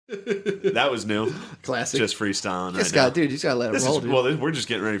That was new. Classic. Just freestyling. Just got, dude. You just gotta let it roll, dude. Well, we're just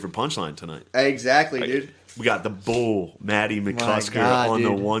getting ready for Punchline tonight. Exactly, dude. We got the bull, Maddie McCusker, God, on dude.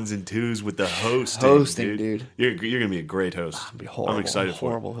 the ones and twos with the hosting. Hosting, dude. You're gonna be a great host. Be horrible, I'm excited for it.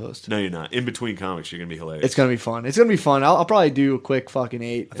 horrible host. No, you're not. In between comics, you're gonna be hilarious. It's gonna be fun. It's gonna be fun. I'll probably do a quick fucking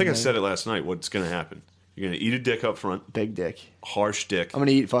 8. I think I said it last night. What's gonna happen? You're gonna eat a dick up front, Big dick. harsh dick, I'm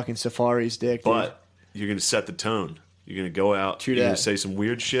gonna eat fucking Safari's dick, dude. but you're gonna set the tone. You're gonna go out. True you're that. gonna say some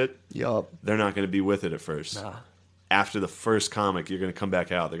weird shit. Yup. They're not gonna be with it at first. Nah. After the first comic, you're gonna come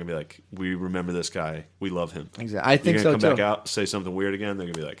back out. They're gonna be like, "We remember this guy. We love him." Exactly. I think You're so gonna too. come back out, say something weird again. They're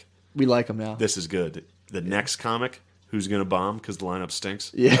gonna be like, We like him now. "This is good." The next comic, who's gonna bomb because the lineup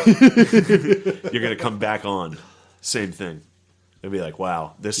stinks? Yeah. You're gonna come back on, same thing. They'll be like,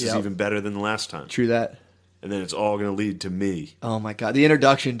 "Wow, this is Yep. even better than the last time." True that. And then it's all gonna lead to me. Oh my god, the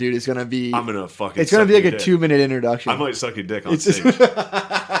introduction, dude, is gonna be. I'm gonna fucking. It's gonna be suck like your a dick. 2-minute introduction. I might suck your dick on stage.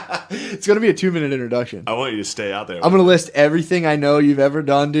 It's gonna be a 2-minute introduction. I want you to stay out there. I'm gonna list everything I know you've ever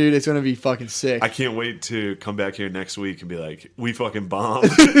done, dude. It's gonna be fucking sick. I can't wait to come back here next week and be like, "We fucking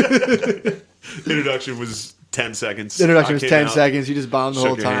bombed." Introduction was 10 seconds. The introduction I was came 10 out, seconds. You just bombed the shook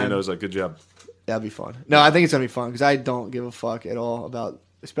whole your hand. time. I was like, "Good job." That'd be fun. No, I think it's gonna be fun because I don't give a fuck at all about,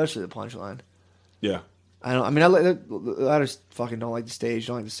 especially the punchline. Yeah. I don't. I mean, I just fucking don't like the stage.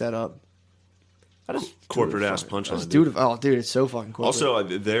 Don't like the setup. I just Corporate ass punchline. punchline, Just dude. do it. Oh, dude, it's so fucking corporate. Also,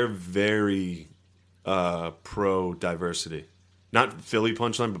 they're very pro diversity. Not Philly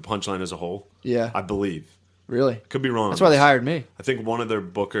punchline, but punchline as a whole. Yeah. I believe. Really, Could be wrong. that's on why they this. hired me. I think one of their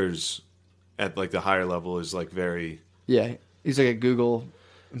bookers at like the higher level is like very. Yeah, he's like a Google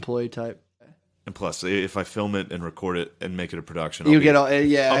employee type. And plus, if I film it and record it and make it a production, You I'll get be, all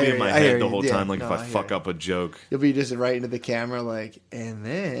yeah. I'll I be hear in my you. I hear head the you. whole Yeah, time. Like no, if I hear fuck you. up a joke, You'll be just right into the camera, like, and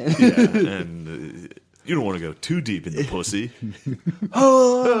then. yeah, and you don't want to go too deep in the pussy.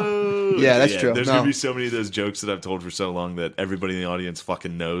 Oh, yeah, that's true. There's No. gonna be so many of those jokes that I've told for so long that everybody in the audience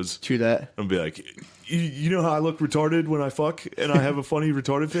fucking knows. True that. I'm gonna be like, you know how I look retarded when I fuck and I have a funny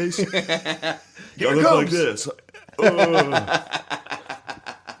retarded face? I look like this.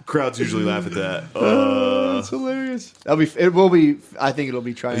 Crowds usually laugh at that. That's hilarious. It will be. I think it'll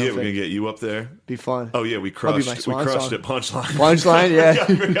be Yeah, triumphant. we're gonna get you up there. Be fun. Oh yeah, we be crushed. my We swan crushed song. at Punchline. Punchline, yeah.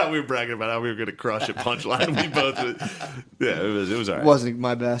 I forgot we were bragging about how we were gonna crush at Punchline. We both. Yeah, it was alright. Wasn't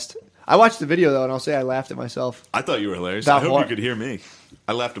my best. I watched the video though, and I'll say I laughed at myself. I thought you were hilarious. That I hope hard. you could hear me.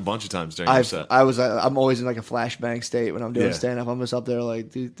 I laughed a bunch of times during your set. I'm always in like a flashbang state when I'm doing Yeah. stand up. I'm just up there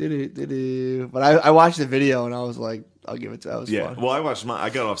like do. But I watched the video and I was like, I'll give it to. That was Yeah. fun. Well, I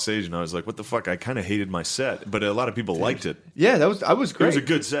got off stage and I was like, "What the fuck?" I kind of hated my set, but a lot of people liked it. Yeah, I was It great. was a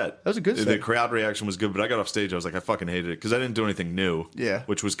good set. That was a good The set. crowd reaction was good, but I got off stage. I was like, I fucking hated it because I didn't do anything new. Yeah.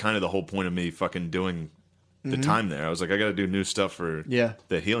 Which was kind of the whole point of me fucking doing the time there. I was like, I got to do new stuff for Yeah.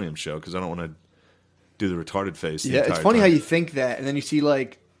 the Helium show because I don't want to do the retarded face. The Yeah, it's entire funny time. how you think that, and then you see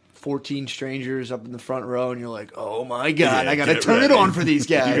like 14 strangers up in the front row, and you're like, oh my god, Yeah, I gotta get turn it ready. on for these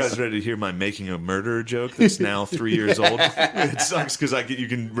guys. You guys ready to hear my making a murderer joke that's now 3 years old? It sucks because you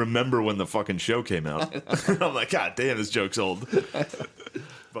can remember when the fucking show came out. I'm like, God damn, this joke's old.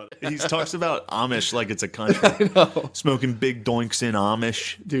 But he talks about Amish like it's a country. I know. Smoking big doinks in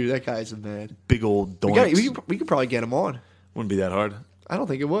Amish. Dude, that guy's a man. Big old doinks. We could probably get him on. Wouldn't be that hard. I don't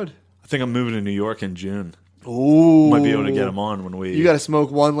think it would. I think I'm moving to New York in June. Ooh. Might be able to get him on when we... You got to smoke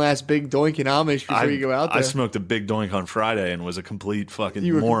one last big doink in Amish before you go out there. I smoked a big doink on Friday and was a complete fucking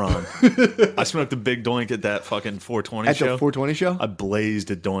You were- moron. I smoked a big doink at that fucking 420 At show. the 420 show? I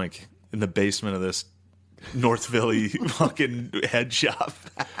blazed a doink in the basement of this North Philly fucking head shop.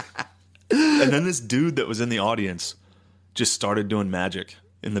 And then this dude that was in the audience just started doing magic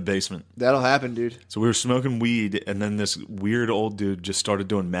in the basement. That'll happen, dude. So we were smoking weed, and then this weird old dude just started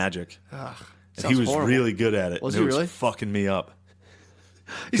doing magic. Ugh, And he was horrible. really good at it. Was and he it really? was fucking me up.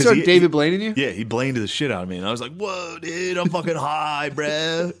 He 'Cause started David Blaine you? Yeah, he blamed the shit out of me. And I was like, whoa, dude, I'm fucking high,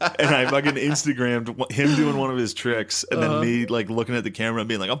 bruh. And I fucking Instagrammed him doing one of his tricks. And then me like looking at the camera and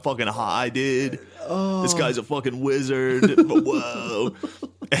being like, I'm fucking high, dude. This guy's a fucking wizard. But whoa.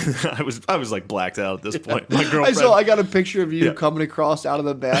 And I was like blacked out at this point. My girlfriend. I got a picture of you Yeah. coming across out of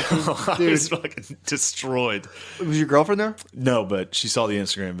the bathroom. I Dude, was fucking destroyed. was your girlfriend there? No, but she saw the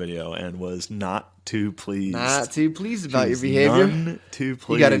Instagram video and was not too pleased. Not too pleased about your She's behavior. None too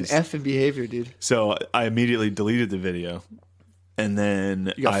pleased. You got an F in behavior, dude. So I immediately deleted the video. And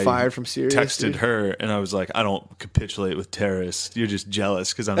then You got I fired from Sirius, texted dude? her, and I was like, I don't capitulate with terrorists. You're just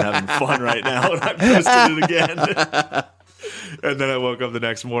jealous because I'm having fun right now. And I posted it again. And then I woke up the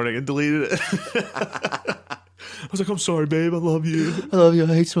next morning and deleted it. was like, I'm sorry, babe. I love you. I love you. I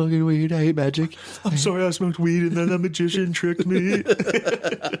hate smoking weed. I hate magic. I'm sorry I smoked weed and then the magician tricked me.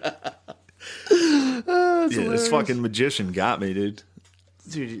 This fucking magician got me, dude.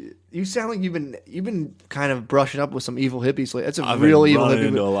 Dude, you sound like you've been kind of brushing up with some evil hippies. Like, that's a I've real been evil running hippie.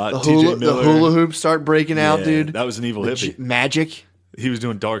 into a lot. The TJ Miller. hula hoops start breaking out, dude. That was an evil hippie. Magic. He was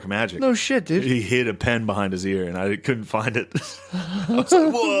doing dark magic. No shit, dude. He hid a pen behind his ear, and I couldn't find it. I was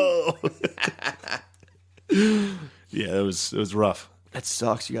like, whoa. Yeah, it was rough. That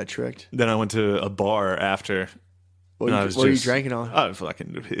sucks. You got tricked. Then I went to a bar after. What are you drinking on?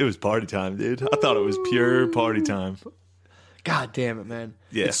 It was party time, dude. I thought it was pure party time. God damn it, man.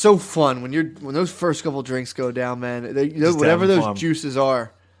 Yeah. It's so fun when those first couple drinks go down, man. Whatever those fun. juices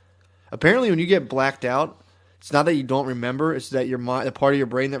are. Apparently, when you get blacked out, it's not that you don't remember. It's that your mind, the part of your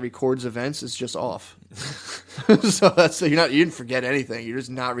brain that records events, is just off. So you didn't forget anything. You're just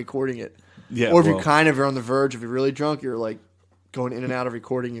not recording it. Yeah. Or if you're on the verge, if you're really drunk, you're like going in and out of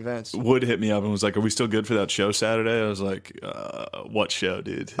recording events. Wood hit me up and was like, "Are we still good for that show Saturday?" I was like, "What show,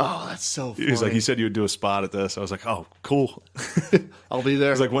 dude?" Oh, that's so funny. He was like, "You said you would do a spot at this." I was like, "Oh, cool." I'll be there.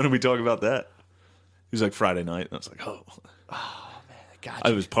 I was like, "When did we talk about that?" He was like, "Friday night." And I was like, "Oh, man, I got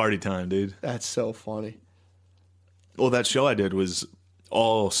you." It was party time, dude." That's so funny. Well, that show I did was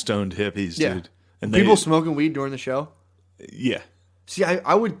all stoned hippies, dude. And people smoking weed during the show. Yeah. See,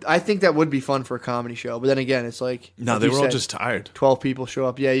 I think that would be fun for a comedy show, but then again, it's like no, they were all just tired. 12 people show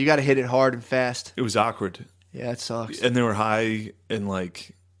up. Yeah, you got to hit it hard and fast. It was awkward. Yeah, it sucks. And they were high and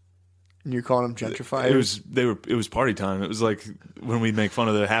like. And you're calling them gentrifiers? It was party time. It was like when we make fun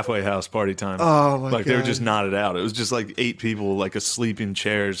of the halfway house party time. Oh my god! They were just nodded out. It was just like 8 people like asleep in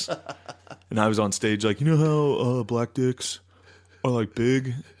chairs, and I was on stage like, you know how black dicks are like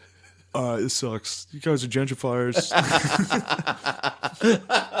big. This sucks. You guys are gentrifiers.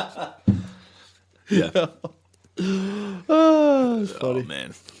 Yeah. Oh, it's funny. Oh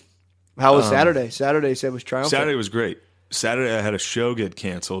man. How was Saturday? Saturday said was triumphant. Saturday was great. Saturday I had a show get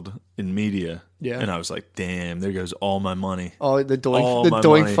canceled in media. Yeah. And I was like, damn, there goes all my money. Oh, the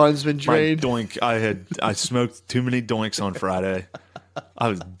doink fund's been drained. My doink. I smoked too many doinks on Friday. I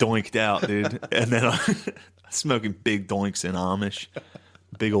was doinked out, dude. And then I smoking big doinks in Amish.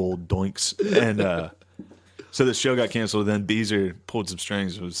 Big old doinks. And so the show got canceled. Then Beezer pulled some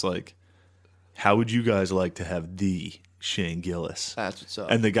strings. It was like, how would you guys like to have the Shane Gillis? That's what's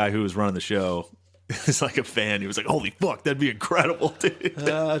up. And the guy who was running the show is like a fan. He was like, holy fuck, that'd be incredible, dude.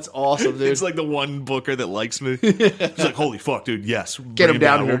 That's awesome, dude. It's like the one booker that likes me. He's like, holy fuck, dude, yes. Get him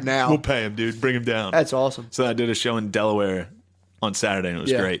down here now. We'll pay him, dude. Bring him down. That's awesome. So I did a show in Delaware on Saturday, and it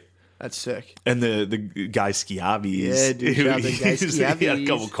was great. That's sick. And the guy Schiavi, yeah, dude, shout out to guy Schiavi. He had a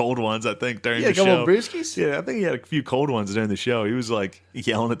couple cold ones, I think, during the show. Yeah, a couple brewskis? Yeah, I think he had a few cold ones during the show. He was like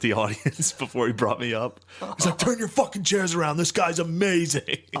yelling at the audience before he brought me up. He's like, turn your fucking chairs around. This guy's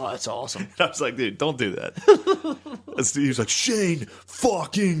amazing. Oh, that's awesome. And I was like, dude, don't do that. He was like, Shane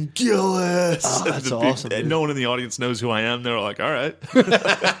fucking Gillis. Oh, that's awesome. And no one in the audience knows who I am. They were like, all right.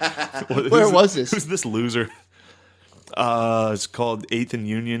 Where was this? Who's this loser? It's called 8th and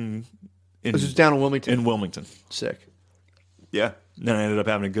Union. This is down in Wilmington. In Wilmington. Sick. Yeah. And then I ended up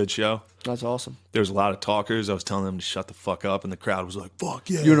having a good show. That's awesome. There was a lot of talkers. I was telling them to shut the fuck up, and the crowd was like, fuck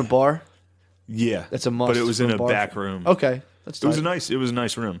yeah. You in a bar? Yeah. That's a must. But it was in a back room. Okay. It was a nice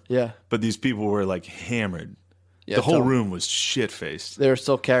room. Yeah. But these people were like hammered. Yeah, the whole room was shit-faced. They were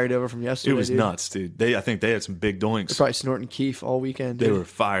still carried over from yesterday. It was nuts, dude. I think they had some big doinks. They're probably snorting keef all weekend. Dude. They were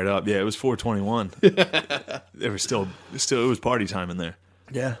fired up. Yeah, it was 421. They were still. It was party time in there.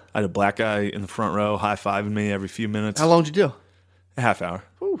 Yeah. I had a black guy in the front row high-fiving me every few minutes. How long did you do? A half hour.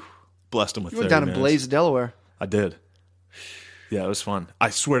 Whew. Blessed him with 30 minutes. You went down in Blaze, Delaware. I did. Yeah, it was fun. I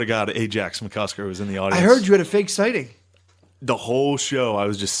swear to God, Ajax McCusker was in the audience. I heard you had a fake sighting. The whole show, I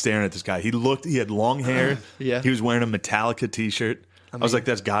was just staring at this guy. He had long hair. Yeah. He was wearing a Metallica t-shirt. I was like,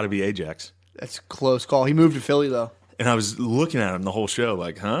 that's got to be Ajax. That's a close call. He moved to Philly, though. And I was looking at him the whole show,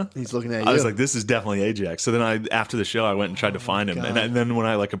 like, huh? He's looking at you. I was like, this is definitely Ajax. So then after the show, I went and tried to find him. And then when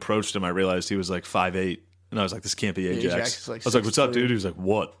I like approached him, I realized he was like 5'8". And I was like, this can't be Ajax. I was like, what's up, dude? He was like,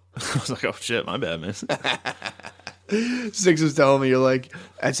 what? I was like, oh, shit, my bad, man. Six was telling me, you're like,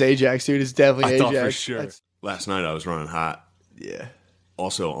 that's Ajax, dude. It's definitely Ajax. I thought for sure. Last night I was running hot. Yeah.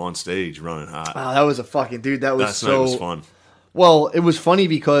 Also on stage running hot. Wow, that was a fucking dude. That was Last night was fun. Well, it was funny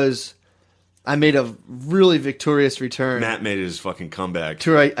because I made a really victorious return. Matt made his fucking comeback.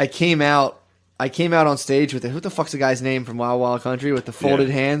 I came out on stage with what the fuck's the guy's name from Wild Wild Country with the folded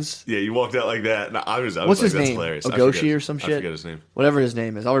hands? Yeah, you walked out like that. And I was What's like, his that's name? hilarious. Ogoshi or some shit? I forget his name. Whatever his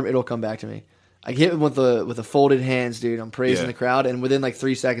name is. It'll come back to me. I hit him with the folded hands, dude. I'm praising Yeah. the crowd, and within like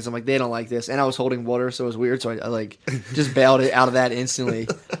 3 seconds, I'm like, they don't like this. And I was holding water, so it was weird. So I like just bailed it out of that instantly,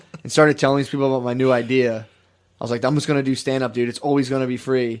 and started telling these people about my new idea. I was like, I'm just gonna do stand up, dude. It's always gonna be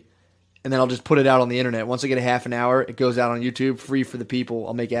free, and then I'll just put it out on the internet. Once I get a half an hour, it goes out on YouTube, free for the people.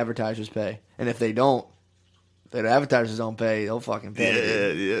 I'll make advertisers pay, and if they don't, if the advertisers don't pay, they'll fucking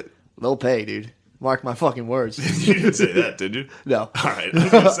pay. Yeah. They'll pay, dude. Mark my fucking words. You didn't say that, did you? No. All right. I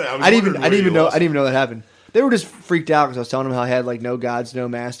was gonna say, I didn't even know that happened. They were just freaked out because I was telling them how I had like no gods, no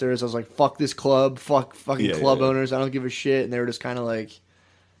masters. I was like, "Fuck this club, fuck fucking club owners. I don't give a shit." And they were just kind of like,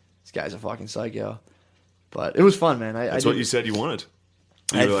 "This guy's a fucking psycho." But it was fun, man. That's what you said you wanted.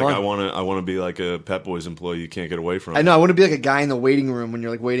 I You had were like, fun. I want to be like a Pep Boys employee you can't get away from. I know. I want to be like a guy in the waiting room when you're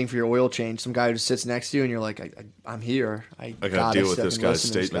like waiting for your oil change. Some guy who just sits next to you, and you're like, I'm here. I gotta deal with step this and guy's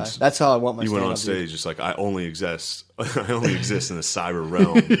listen to this statements. guy. That's how I want my. You went on stand-up, stage just like, I only exist in the cyber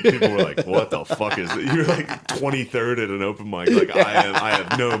realm. People were like, what the fuck is it? You're like 23rd at an open mic. Like, I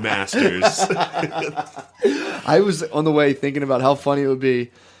have no masters. I was on the way thinking about how funny it would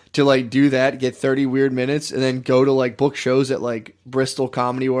be to like do that, get 30 weird minutes, and then go to like book shows at like Bristol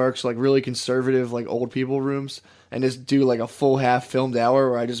Comedy Works, like really conservative, like old people rooms, and just do like a full half filmed hour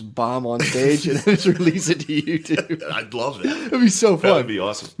where I just bomb on stage and then just release it to YouTube. I'd love that. It'd be so fun. That would be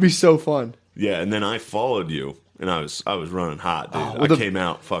awesome. It'd be so fun. Yeah, and then I followed you, and I was running hot, dude. well, I came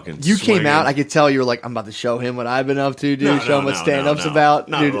out fucking. You came swinging. out, I could tell you were like, I'm about to show him what I've been up to, dude. No, Show him what stand up's about.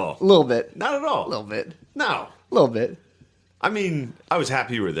 Not dude, at all. A little bit. Not at all. A little bit. No. A little bit. I mean, I was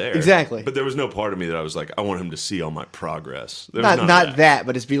happy you were there. Exactly. But there was no part of me that I was like, I want him to see all my progress. There was Not none of not that,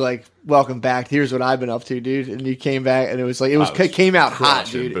 but it's be like, welcome back. Here's what I've been up to, dude. And you came back, and it was like it came out hot,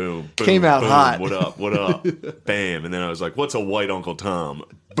 crushing. dude. Boom, Came out boom. hot. What up? What up? Bam. And then I was like, what's a white Uncle Tom?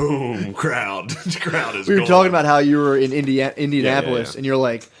 Boom. Crowd. Crowd is We were going. talking about how you were in Indianapolis, Yeah. and you're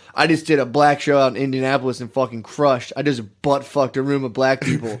like, I just did a black show out in Indianapolis and fucking crushed. I just butt fucked a room of black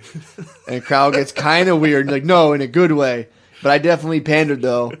people, and the crowd gets kind of weird. And like, no, in a good way. But I definitely pandered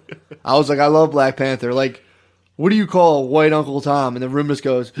though. I was like, I love Black Panther. Like, what do you call white Uncle Tom? And the room just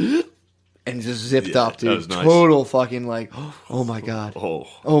goes, and just zipped up, dude. that was nice. Total fucking like, oh my god, Oh.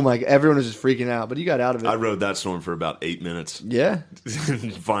 oh my god. Everyone was just freaking out, but you got out of it. I rode that storm for about 8 minutes. Yeah,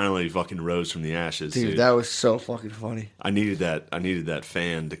 Finally fucking rose from the ashes. dude, Dude. that was so fucking funny. I needed that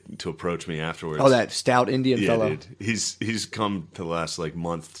fan to approach me afterwards. Oh, that stout Indian yeah, fellow. dude. He's come to the last like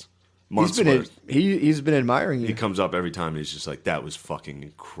months He's worth. been admiring you. He comes up every time and he's just like, that was fucking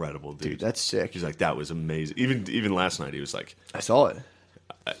incredible, dude. Dude, that's sick. He's like, that was amazing. Even last night he was like, I saw it.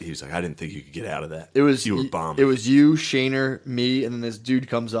 I didn't think you could get out of that. It was you were bombing. It was you, Shaner, me, and then this dude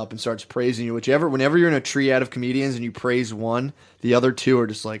comes up and starts praising you. Whenever you're in a triad of comedians and you praise one, the other two are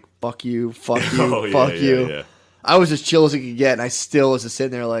just like, fuck you, fuck you, Oh, yeah, fuck yeah, you. yeah. I was as chill as I could get, and I still was just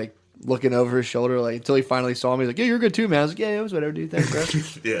sitting there like looking over his shoulder, like until he finally saw me. He's like, "Yeah, you're good too, man." I was like, "Yeah, it was whatever, dude. Thanks,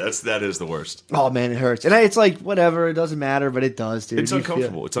 bro." Yeah, that is the worst. Oh man, it hurts, and it's like whatever. It doesn't matter, but it does, dude. It's You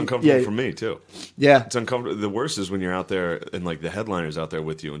uncomfortable. feel- It's uncomfortable Yeah. for me too. Yeah, It's uncomfortable. The worst is when you're out there and like the headliner's out there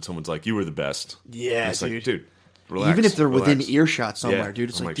with you, and someone's like, "You were the best." yeah, And it's dude. like, dude, relax. Even if they're within relax. earshot somewhere, Yeah. dude,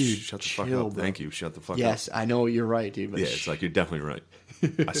 it's I'm like, dude, shut the chill, fuck up. bro. Thank you. Shut the fuck up. Yes, I know you're right, dude. But Yeah, it's like you're definitely right.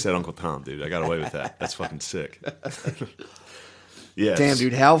 I said Uncle Tom, dude. I got away with that. That's fucking sick. Yeah. damn,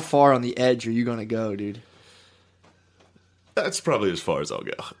 dude, how far on the edge are you gonna go, dude? That's probably as far as I'll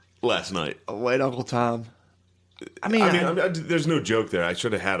go. Last night. White Uncle Tom. I mean, There's no joke there. I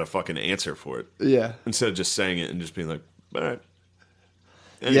should have had a fucking answer for it yeah, instead of just saying it and just being like, all right.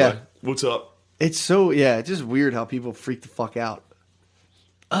 Anyway, Yeah. what's up? it's just weird how people freak the fuck out.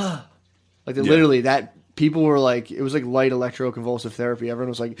 Like Yeah. literally that people were like, it was like light electroconvulsive therapy. Everyone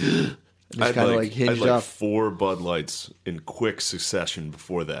was like, just I kind of had like hinged up. 4 Bud Lights in quick succession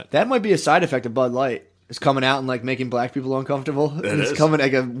before that. That might be a side effect of Bud Light. It's coming out and like making black people uncomfortable. It's is. coming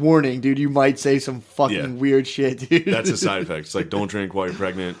like a warning, dude. You might say some fucking Yeah. weird shit, dude. That's a side effect. It's like, don't drink while you're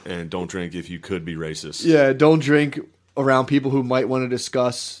pregnant, and don't drink if you could be racist. Yeah, don't drink around people who might want to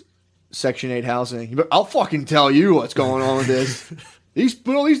discuss Section 8 housing. But I'll fucking tell you what's going on with this. These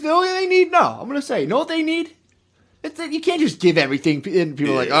know what they need? No, I'm going to say, you know what they need? You can't just give everything, and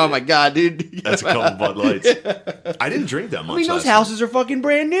people are like, oh my God, dude. That's a couple Bud Lights. I didn't drink that much. I mean, those last night. houses are fucking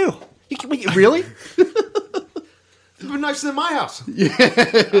brand new. Really? It's been nicer than my house. Yeah.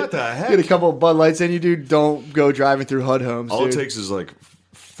 What the heck? Get a couple of Bud Lights in you, dude. Don't go driving through HUD homes, All dude. it takes is like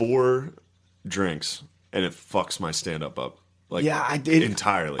 4 drinks, and it fucks my stand-up up. Like, Yeah, I did.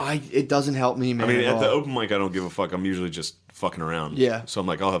 entirely. It doesn't help me, man. I mean, at at the all. open mic, I don't give a fuck. I'm usually just fucking around. Yeah. So I'm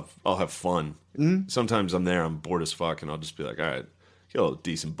like, I'll have fun. Mm-hmm. Sometimes I'm there, I'm bored as fuck, and I'll just be like, all right, get a little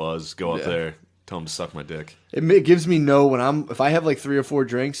decent buzz, go up Yeah. there, Tell them to suck my dick. It gives me if I have like 3 or 4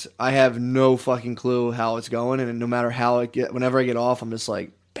 drinks, I have no fucking clue how it's going, and no matter how whenever I get off, I'm just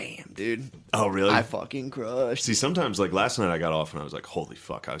like, bam, dude. Oh, really? I fucking crushed. See, sometimes like last night I got off and I was like, holy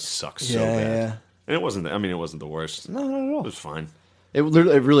fuck, I suck so bad. Yeah. And it wasn't. I mean, it wasn't the worst. No, not at all. It was fine. It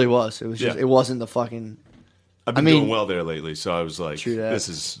really was. It was just. It wasn't the fucking. I've been doing well there lately, so I was like, this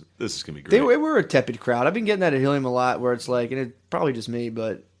is gonna be great. They were a tepid crowd. I've been getting that at Helium a lot, where it's like, and it's probably just me,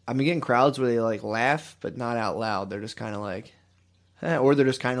 but I've been getting crowds where they like laugh, but not out loud. They're just kind of like, or they're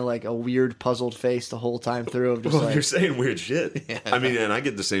just kind of like a weird puzzled face the whole time through. Of just well, you're saying weird shit. Yeah. I mean, and I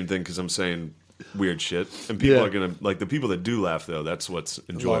get the same thing because I'm saying weird shit, and people are gonna like the people that do laugh though. That's what's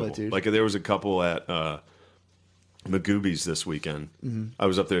enjoyable. It, like there was a couple at Magoobies this weekend. Mm-hmm. I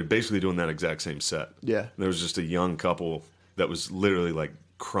was up there basically doing that exact same set. Yeah, there was just a young couple that was literally like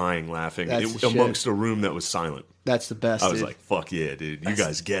crying, laughing amongst a room that was silent. That's the best. I was like, "Fuck yeah, dude! You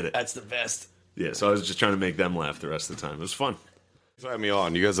guys get it." That's the best. Yeah, so I was just trying to make them laugh the rest of the time. It was fun. Thanks for having me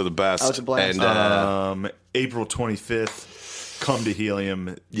on. You guys are the best. That was a blast. And April 25th, come to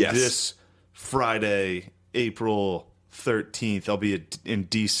Helium. Yes. This Friday, April 13th, I'll be in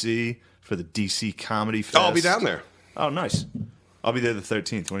D.C. for the D.C. Comedy Fest. Oh, I'll be down there. Oh, nice. I'll be there the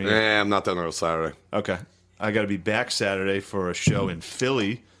 13th. When are you? Yeah, I'm not down there on Saturday. Okay. I got to be back Saturday for a show in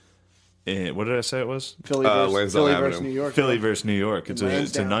Philly. What did I say it was? Philly versus New York. Philly versus New York. It's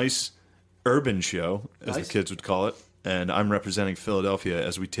a nice urban show, as the kids would call it. And I'm representing Philadelphia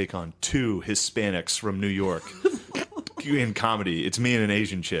as we take on 2 Hispanics from New York in comedy. It's me and an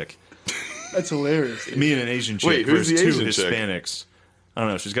Asian chick. That's hilarious. Dude. Me and an Asian chick Wait, who's versus the 2 Asian Hispanics. chick? I don't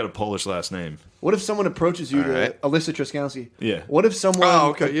know. She's got a Polish last name. What if someone approaches you to Alyssa Truskowski? Yeah. What if someone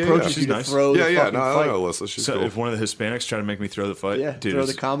approaches you to throw the fucking fight? Alyssa, she's cool. If one of the Hispanics try to make me throw the fight, dude, throw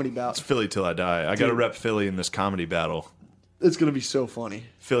the comedy bout. It's Philly till I die. I got to rep Philly in this comedy battle. It's gonna be so funny.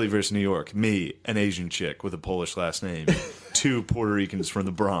 Philly versus New York. Me, an Asian chick with a Polish last name. 2 Puerto Ricans from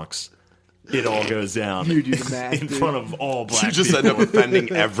the Bronx. It all goes down. You do the math, in front of all black You just people. end up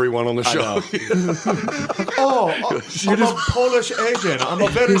offending everyone on the show. I'm a Polish Asian. I'm a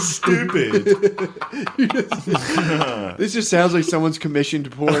very stupid. This just sounds like someone's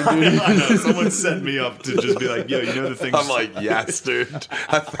commissioned porn, dude. I know. Someone set me up to just be like, yo, you know the things. I'm like, yes, dude.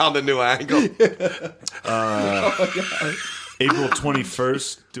 I found a new angle. April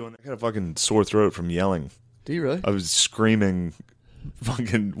 21st. I got a fucking sore throat from yelling. Do you really? I was screaming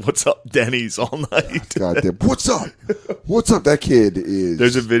fucking "What's up, Denny's" all night. Goddamn! What's up? What's up? That kid is.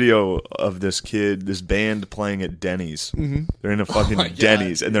 There's a video of this band playing at Denny's. Mm-hmm. They're in a fucking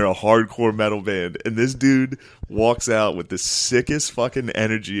Denny's, and they're a hardcore metal band. And this dude walks out with the sickest fucking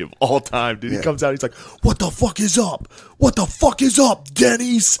energy of all time, dude. He comes out, he's like, "What the fuck is up? What the fuck is up,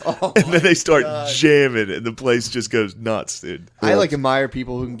 Denny's?" And then they start jamming, and the place just goes nuts, dude. I like admire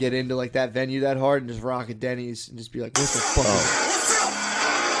people who can get into like that venue that hard and just rock at Denny's and just be like, "What the fuck?"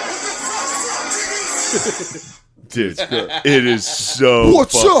 Dude, it is so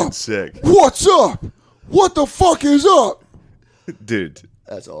What's fucking up? sick. What's up? What the fuck is up? Dude,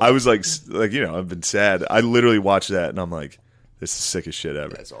 that's awesome. I was like, I've been sad. I literally watched that and I'm like, this is the sickest shit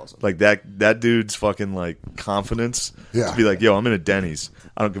ever. That's awesome. Like that dude's fucking like confidence to be like, yo, I'm in a Denny's.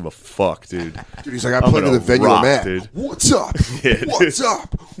 I don't give a fuck, dude. Dude, he's like, I played to the venue I'm at. Dude. What's up? What's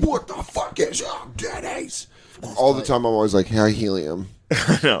up? What the fuck is up, Denny's? All the time I'm always like, hi, Helium.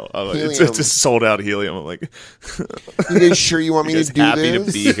 I know. I'm like, it's a sold out Helium. I'm like, you guys sure you want me to do happy this?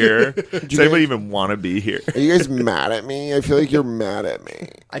 To be here. Does anybody even want to be here? Are you guys mad at me? I feel like you're mad at me.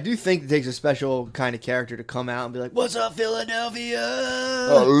 I do think it takes a special kind of character to come out and be like, "What's up, Philadelphia?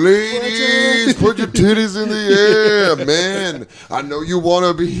 Ladies, put your titties in the air, man. I know you want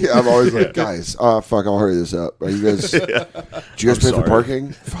to be." I'm always like, guys, fuck, I'll hurry this up. Are you guys? Do you guys pay for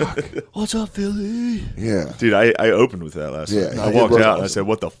parking? Fuck. What's up, Philly? Yeah, dude, I opened with that last night. No, I walked out and I said,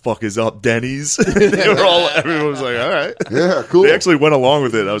 "What the fuck is up, Denny's?" Everyone was like, "All right, yeah, cool." They actually went along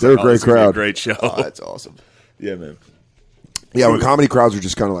with it. I was They're like, a great crowd. A great show. Oh, that's awesome. Yeah, man. Yeah, when comedy crowds are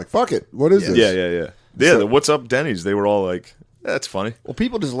just kind of like, "Fuck it, what is this?" Yeah. The What's Up Denny's? They were all like, "That's funny." Well,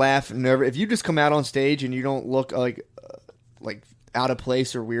 people just laugh. If you just come out on stage and you don't look like out of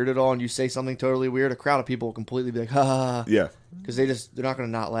place or weird at all, and you say something totally weird, a crowd of people will completely be like, "Ha ha ha!" Yeah, because they're not going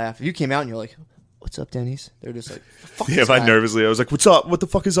to not laugh. If you came out and you're like, "What's up, Denny's?" They're just like, "Fuck." Yeah, if I nervously, I was like, "What's up? What the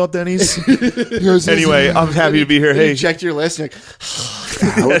fuck is up, Denny's?" Here's Anyway, I'm happy to be here. Hey, you checked your list. And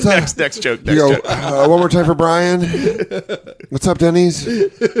you're what's up? next joke. You go, one more time for Brian. What's up, Denny's?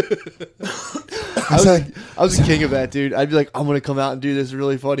 I was the king of that, dude. I'd be like, "I'm gonna come out and do this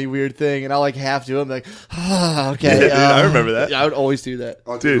really funny, weird thing," and I like have to. I'm like, "Okay." Yeah, dude, I remember that. Yeah, I would always do that.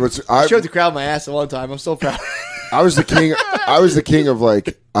 Dude, I showed the crowd my ass at one time. I'm so proud. I was the king. I was the king of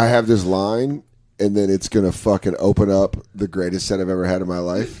like, I have this line, and then it's gonna fucking open up the greatest set I've ever had in my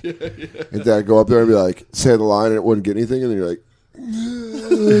life. And then I go up there and be like, say the line, and it wouldn't get anything, and then you're like,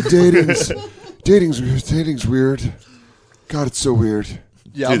 dating's weird. God, it's so weird.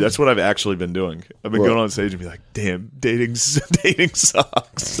 Yeah, Dude, that's what I've actually been doing. I've been going on stage and be like, damn, dating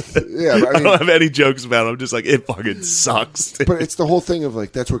sucks. Yeah, but I don't have any jokes about it. I'm just like, it fucking sucks. But it's the whole thing of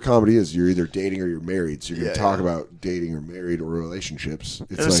like, that's what comedy is. You're either dating or you're married. So you're going to talk about dating or married or relationships.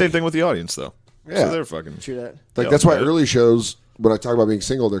 It's And like, the same thing with the audience, though. Yeah. So they're fucking... true that. Like, Yeah, that's why right. early shows, when I talk about being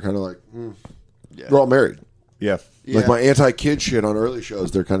single, they're kind of like, they're all married. Yeah. Like my anti-kid shit on early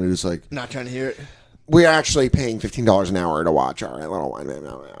shows, they're kind of just like, Not trying to hear it. we're actually paying $15 an hour to watch our little one.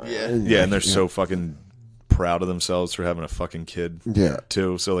 Yeah. Yeah, and they're so fucking proud of themselves for having a fucking kid. Yeah.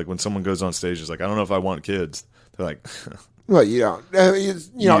 Too. So, like, when someone goes on stage, it's like, I don't know if I want kids. They're like... Well, you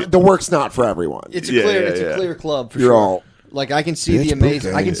know, the work's not for everyone. It's a Yeah, clear, yeah, it's yeah. a clear club for You're sure. all, Like I can see Bitch, the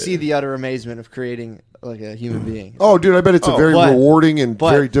amazement. boot I can gang. see the utter amazement of creating like a human being. oh, dude, I bet it's a very but- rewarding and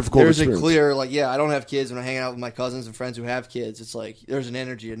But very difficult there's experience. a clear like I don't have kids. When I hang out with my cousins and friends who have kids, it's like there's an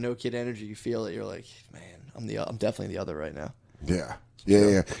energy, a no kid energy. You feel it. You're like, man, I'm definitely the other right now. Yeah.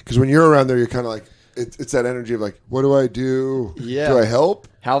 Because when you're around there, you're kind of like, it's that energy of like, what do I do? Yeah. Do I help?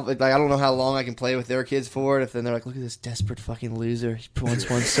 How like I don't know how long I can play with their kids for it. If then they're like, look at this desperate fucking loser. He wants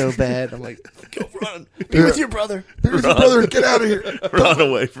one so bad. I'm like, go run, be with your brother. Here's your brother. Get out of here. Run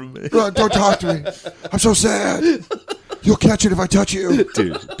away from me. Don't talk to me. I'm so sad. You'll catch it if I touch you.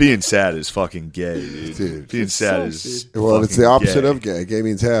 Dude, being sad is fucking gay, dude. Dude. Being sad is Well, it's fucking the opposite gay. of gay. Gay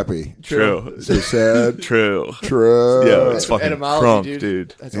means happy. True. So sad. True. True. Yeah, it's fucking Etymology, crunk,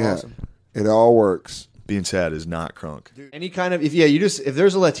 dude. That's Yeah. awesome. It all works. Being sad is not crunk. Any kind of if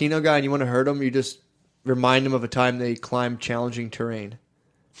there's a Latino guy and you want to hurt him, you just remind him of a time they climbed challenging terrain.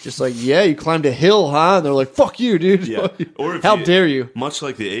 Just like, yeah, you climbed a hill, huh? And they're like, fuck you, dude. Yeah. Or if How you- dare you? Much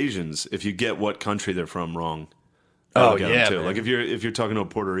like the Asians, if you get what country they're from wrong. Oh, that'll get 'em yeah, too. man. Like if you're talking to a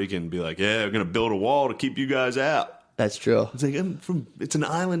Puerto Rican, be like, yeah, we're gonna build a wall to keep you guys out. That's true. It's like it's an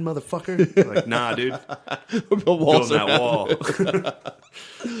island, motherfucker. They're like, nah, dude, The walls building are- that wall.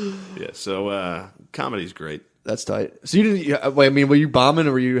 Yeah. So comedy's great. That's tight. So you didn't? Wait, I mean, were you bombing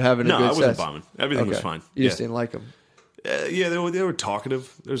or were you having a No, good I wasn't set? bombing. Everything was fine. You Yeah. just didn't like them. Yeah, they were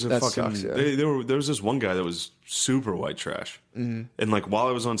talkative. There's a That fucking. sucks, yeah. There was this one guy that was super white trash, and like while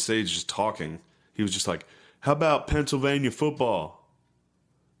I was on stage just talking, he was just like, "How about Pennsylvania football?"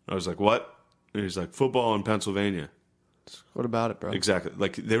 I was like, "What?" And he's like, "Football in Pennsylvania." What about it, bro? Exactly.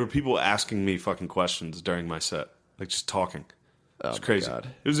 Like there were people asking me fucking questions during my set, like just talking. It's my crazy. God.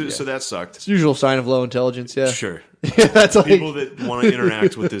 It was so that sucked. It's the usual sign of low intelligence. Yeah. Sure. Yeah, that's like People that want to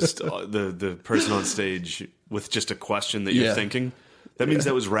interact with this the person on stage with just a question that you're Yeah. thinking. That means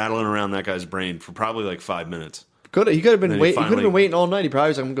that was rattling around that guy's brain for probably like 5 minutes. he could have been Then he waiting. He could have finally- been waiting all night. He probably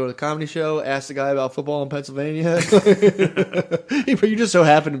was like, "I'm going to go to the comedy show." Ask the guy about football in Pennsylvania. You just so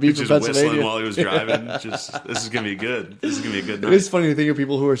happened to be from Just whistling Pennsylvania. while he was driving. Just this is gonna be good. This is gonna be a good It is night. funny to think of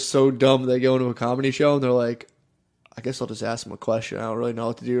people who are so dumb they go into a comedy show and they're like, "I guess I'll just ask them a question. I don't really know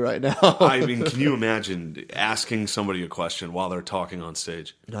what to do right now." I mean, can you imagine asking somebody a question while they're talking on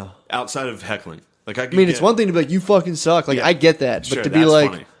stage? No. Outside of heckling, like I mean, it's one thing to be like, "You fucking suck." Like, Yeah. I get that, Sure, but to be that's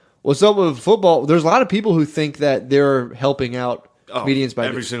like, funny. "What's up with football?" There's a lot of people who think that they're helping out comedians by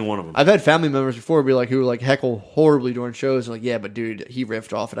every single one of them. I've had family members before be like who like heckle horribly during shows. And like, yeah, but dude, he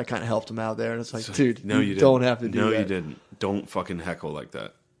riffed off and I kind of helped him out there. And it's like, dude, no, you don't didn't. have to do No, that. you didn't. Don't fucking heckle like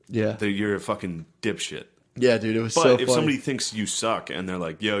that. Yeah, You're a fucking dipshit. yeah, dude, it was But so if funny. somebody thinks you suck and they're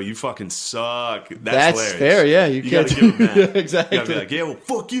like, "Yo, you fucking suck," That's hilarious. fair, yeah, you gotta can't- give them that. Yeah, exactly. You gotta be like, "Yeah, well,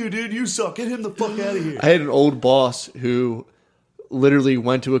 fuck you, dude. You suck. Get him the fuck out of here." I had an old boss who literally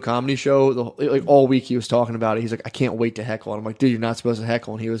went to a comedy show like all week. He was talking about it. He's like, "I can't wait to heckle." And I'm like, "Dude, you're not supposed to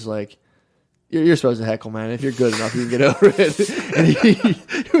heckle." And he was like, You're supposed to heckle, man. If you're good enough, you can get over it." And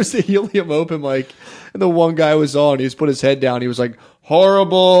he was the helium open mic, and the one guy was on. He just put his head down. He was like,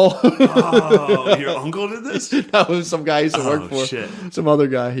 "Horrible." Oh, your uncle did this? That was some guy I used to work Oh, for. shit. Some other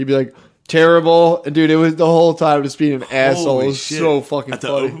guy. He'd be like, "Terrible." And dude, it was the whole time just being an asshole. It Holy was shit. so fucking At the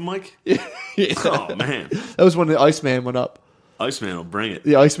funny. open mic? Yeah. Oh man, That was when the Iceman went up. Iceman will bring it.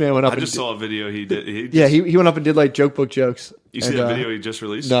 The Iceman went up. I and just saw a video he did. he went up and did like joke book jokes. You see And, that video he just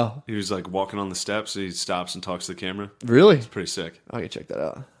released? no. He was like walking on the steps. He stops and talks to the camera. Really? Pretty sick. I gotta check that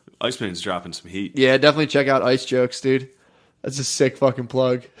out. Iceman's dropping some heat. Yeah, definitely check out Ice Jokes, dude. That's a sick fucking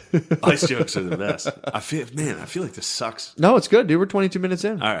plug. Ice jokes are the best. I feel like this sucks. No, it's good, dude. We're 22 minutes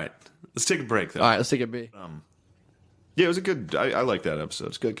in. All right, let's take a break though. All right, let's take a B. Yeah, it was a good. I like that episode.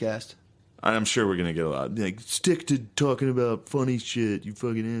 It's a good cast. I'm sure we're gonna get a lot. Like, stick to talking about funny shit. You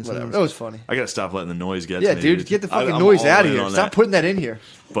fucking assholes. Whatever. That was funny. I gotta stop letting the noise get Yeah, to me. dude, get the fucking I'm noise all out of in here. on Stop that. putting that in here.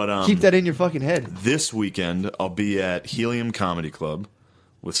 But Keep that in your fucking head. this weekend, I'll be at Helium Comedy Club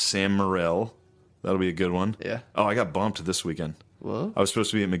with Sam Morrell. That'll be a good one. Yeah. Oh, I got bumped this weekend. What? I was supposed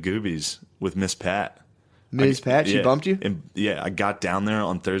to be at Magooby's with Miss Pat. Ms. Pat, she Yeah. bumped you? And yeah, I got down there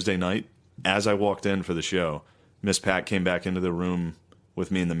on Thursday night. As I walked in for the show, Miss Pat came back into the room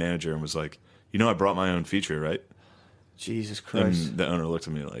with me and the manager and was like, "You know, I brought my own feature, right?" Jesus Christ. And the owner looked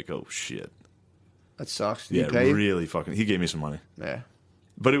at me like, "Oh shit." That sucks. Did Yeah, he pay you? really fucking. He gave me some money, Yeah.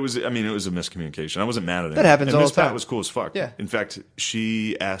 but it was a miscommunication. I wasn't mad at him. That happens and all Miss the time. Pat was cool as fuck. Yeah. In fact,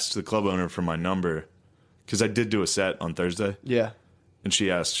 she asked the club owner for my number because I did do a set on Thursday, Yeah. and she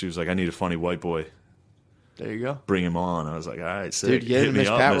was like, "I need a funny white boy. There you go. Bring him on." I was like, "All right, sick. Dude, get Hit in me Miss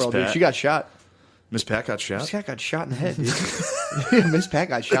up, Pat Miss world, dude. Pat." She got shot. Miss Pat got shot. Miss Pat got shot in the head, dude. Yeah, Miss Pat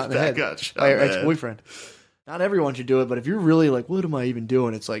got shot in the Pat head got shot by her in the head. ex-boyfriend. Not everyone should do it, but if you're really like, what am I even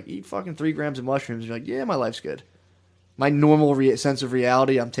doing? It's like, eat fucking 3 grams of mushrooms. You're like, yeah, my life's good. My normal sense of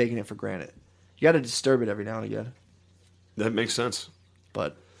reality, I'm taking it for granted. You got to disturb it every now and again. That makes sense.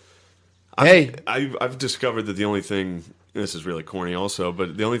 But, hey. I've discovered that the only thing, this is really corny also,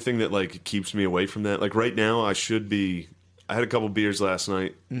 but the only thing that like keeps me away from that, like right now I had a couple beers last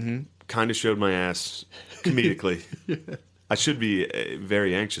night, kind of showed my ass comedically. I should be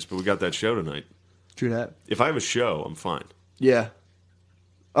very anxious, but we got that show tonight. True that. If I have a show, I'm fine. Yeah.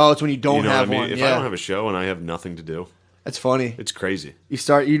 Oh, it's when you don't You know have what I mean? one. If Yeah. I don't have a show and I have nothing to do, That's funny. it's crazy. You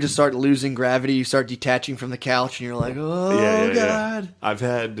just start losing gravity. You start detaching from the couch, and you're like, oh Yeah.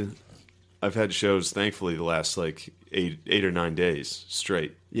 god. I've had shows, thankfully, the last like eight or 9 days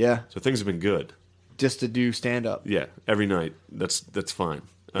straight. Yeah, So things have been good. just to do stand up. Yeah, every night. That's fine.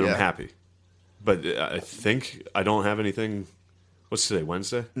 And Yeah. I'm happy. But I think I don't have anything. What's today?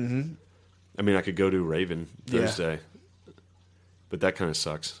 Wednesday? Mm-hmm. I mean, I could go to Raven Yeah. Thursday, but that kind of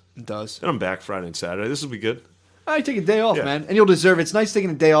sucks. It does. Then I'm back Friday and Saturday. This will be good. I take a day off, Yeah. man, and you'll deserve it. It's nice taking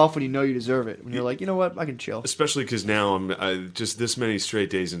a day off when you know you deserve it. When you're like, you know what, I can chill. Especially because now I just this many straight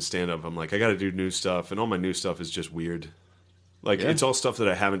days in stand up. I'm like, I got to do new stuff, and all my new stuff is just weird. Like Yeah. it's all stuff that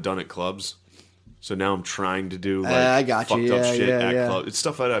I haven't done at clubs. So now I'm trying to do like I got you. fucked up Yeah, shit yeah, at yeah. clubs. It's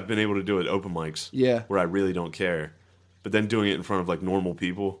stuff that I've been able to do at open mics. Yeah. Where I really don't care. But then doing it in front of like normal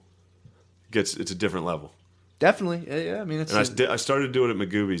people it's a different level. Definitely. Yeah, I mean, it's And I started doing it at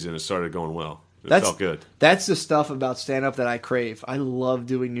Magooby's and it started going well. It that's felt good. That's the stuff about stand up that I crave. I love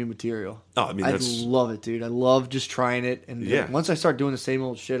doing new material. Oh, I mean, I that's love it, dude. I love just trying it. And Yeah. once I start doing the same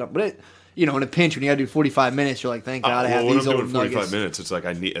old shit, but it, in a pinch when you got to do 45 minutes, you're like, thank God I have when these I'm old doing 45 nuggets. minutes, it's like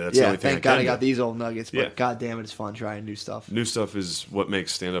I need. That's the Yeah, only thing thank God I can got do. these old nuggets. But Yeah. God damn it, it's fun trying new stuff. New stuff is what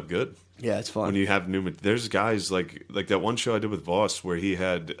makes stand up good. Yeah, it's fun. When you have there's guys like that one show I did with Voss where he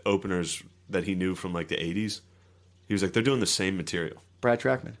had openers that he knew from like the 80s. He was like, they're doing the same material. Brad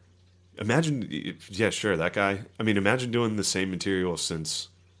Trackman. Imagine, yeah, sure, that guy. I mean, imagine doing the same material since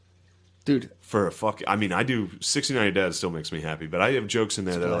Dude, I mean, I do 69 Your Dad still makes me happy, but I have jokes in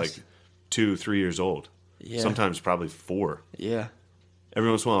there that are like blessed. 2-3 years old. Yeah. Sometimes probably 4. yeah. Every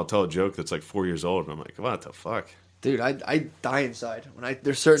once in a while, I'll tell a joke that's like 4 years old, and I'm like, what the fuck? Dude, I die inside.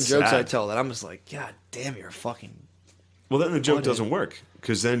 There's certain jokes I Sad. tell that I'm just like, God damn, you're a fucking... Well, then the joke Funny. doesn't work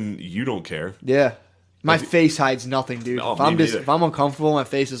because then you don't care. Yeah. My Like- face hides nothing, dude. Oh, if me neither. if I'm uncomfortable, my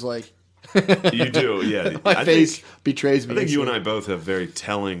face is like... You do, yeah. My face betrays me. I think you and instantly. I both have very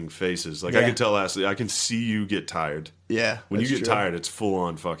telling faces. Like Yeah. I can tell I can see you get tired. Yeah. When you that's get true. tired, it's full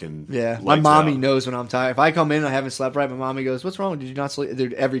on fucking. Yeah. My lights mommy out. knows when I'm tired. If I come in and I haven't slept right, my mommy goes, what's wrong? Did you not sleep?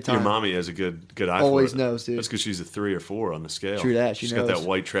 Dude, every time. Your mommy has a good eye. Always for it. knows, dude. That's because she's a 3 or 4 on the scale. True that, she She's got knows. that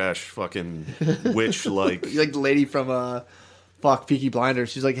white trash fucking witch like. You're like the lady from Peaky Blinders.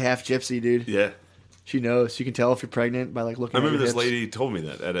 She's like half gypsy, dude. Yeah. She knows. You can tell if you're pregnant by like looking I at remember your this hips. lady told me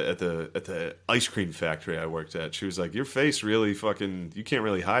that at the ice cream factory I worked at. She was like, "Your face really fucking. You can't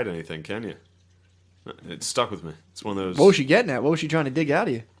really hide anything, can you?" It stuck with me. It's one of those. What was she getting at? What was she trying to dig out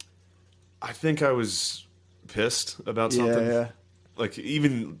of you? I think I was pissed about something. Yeah. Like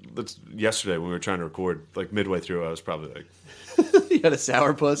even yesterday when we were trying to record, like midway through, I was probably like, You had a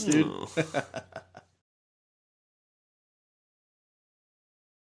sour puss, dude. "Oh."